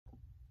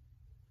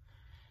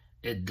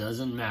It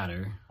doesn't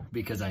matter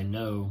because I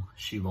know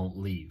she won't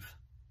leave.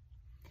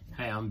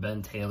 Hey, I'm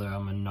Ben Taylor.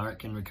 I'm a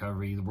narc in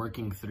recovery,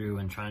 working through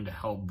and trying to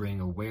help bring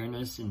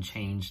awareness and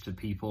change to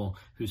people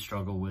who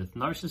struggle with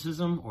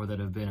narcissism or that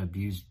have been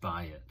abused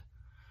by it.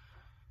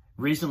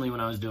 Recently,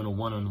 when I was doing a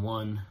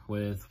one-on-one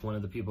with one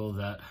of the people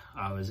that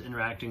I was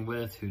interacting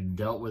with who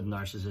dealt with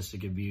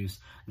narcissistic abuse,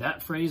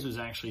 that phrase was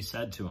actually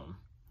said to him.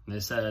 They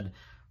said,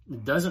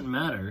 "It doesn't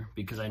matter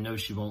because I know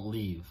she won't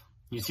leave."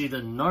 You see, the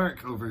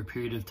narc over a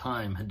period of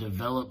time had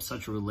developed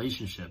such a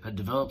relationship, had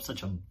developed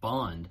such a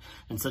bond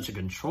and such a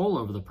control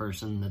over the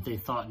person that they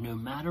thought no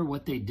matter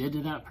what they did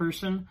to that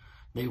person,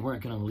 they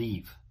weren't going to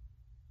leave.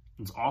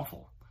 It's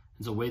awful.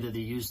 It's a way that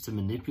they use to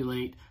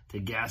manipulate, to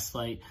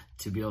gaslight,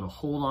 to be able to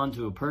hold on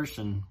to a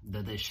person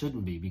that they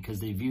shouldn't be because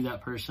they view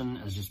that person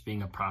as just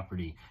being a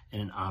property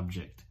and an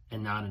object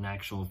and not an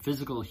actual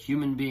physical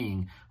human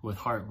being with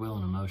heart, will,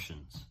 and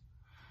emotions.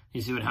 You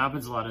see, what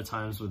happens a lot of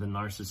times with a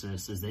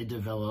narcissist is they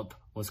develop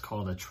what's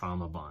called a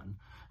trauma bond.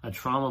 A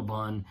trauma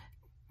bond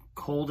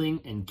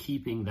holding and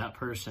keeping that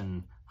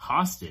person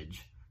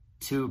hostage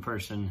to a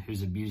person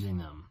who's abusing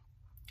them.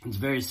 It's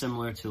very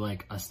similar to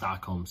like a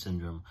Stockholm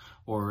syndrome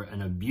or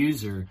an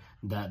abuser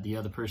that the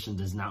other person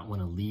does not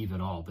want to leave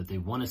at all, but they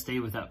want to stay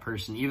with that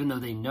person even though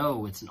they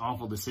know it's an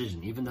awful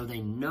decision. Even though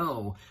they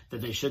know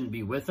that they shouldn't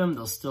be with them,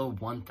 they'll still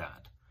want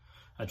that.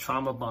 A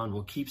trauma bond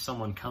will keep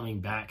someone coming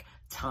back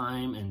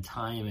time and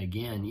time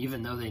again,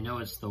 even though they know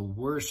it's the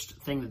worst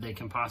thing that they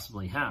can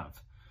possibly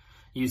have.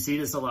 You see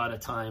this a lot of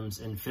times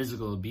in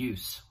physical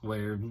abuse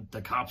where the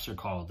cops are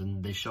called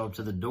and they show up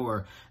to the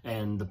door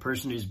and the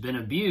person who's been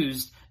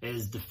abused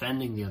is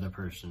defending the other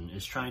person,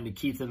 is trying to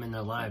keep them in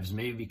their lives,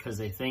 maybe because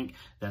they think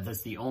that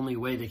that's the only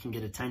way they can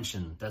get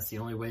attention, that's the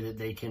only way that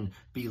they can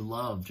be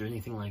loved or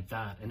anything like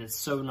that. And it's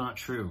so not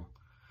true.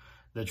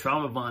 The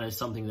trauma bond is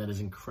something that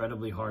is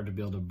incredibly hard to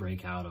be able to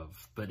break out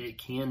of, but it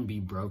can be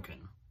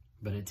broken.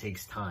 But it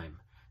takes time,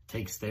 it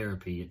takes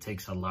therapy, it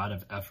takes a lot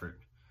of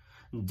effort.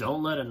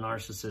 Don't let a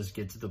narcissist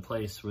get to the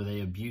place where they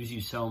abuse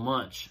you so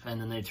much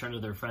and then they turn to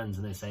their friends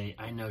and they say,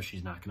 "I know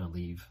she's not going to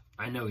leave.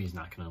 I know he's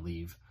not going to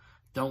leave."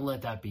 Don't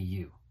let that be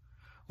you.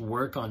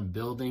 Work on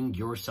building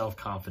your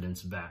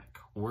self-confidence back.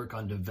 Work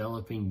on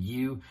developing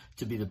you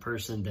to be the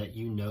person that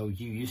you know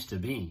you used to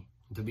be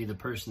the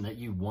person that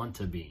you want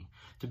to be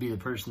the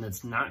person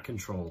that's not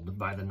controlled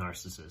by the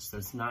narcissist,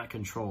 that's not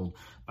controlled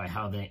by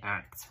how they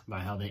act, by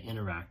how they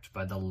interact,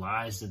 by the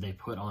lies that they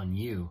put on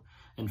you,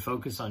 and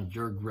focus on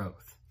your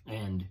growth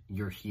and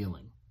your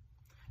healing.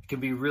 It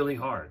can be really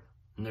hard,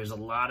 and there's a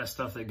lot of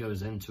stuff that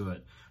goes into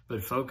it,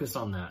 but focus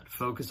on that.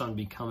 Focus on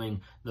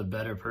becoming the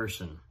better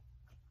person.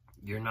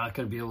 You're not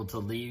going to be able to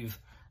leave,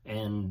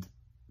 and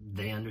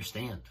they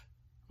understand.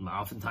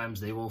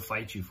 Oftentimes they will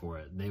fight you for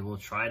it. They will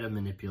try to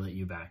manipulate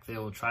you back. They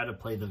will try to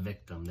play the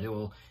victim. They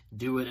will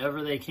do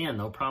whatever they can.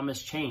 They'll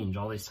promise change,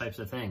 all these types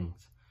of things.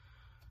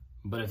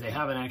 But if they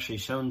haven't actually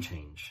shown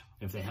change,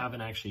 if they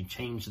haven't actually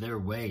changed their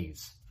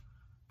ways,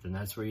 then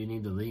that's where you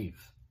need to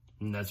leave.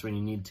 And that's when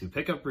you need to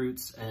pick up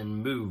roots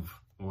and move,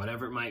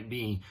 whatever it might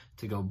be,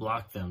 to go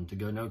block them, to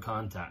go no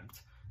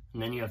contact.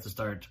 And then you have to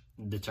start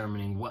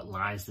determining, what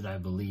lies did I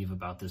believe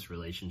about this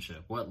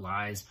relationship? What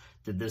lies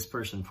did this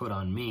person put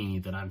on me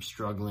that I'm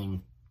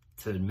struggling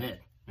to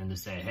admit and to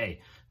say,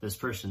 hey, this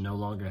person no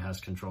longer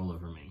has control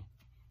over me.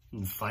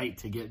 And fight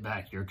to get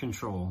back your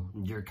control,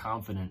 your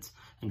confidence,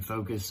 and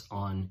focus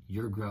on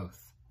your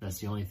growth. That's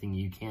the only thing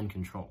you can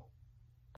control.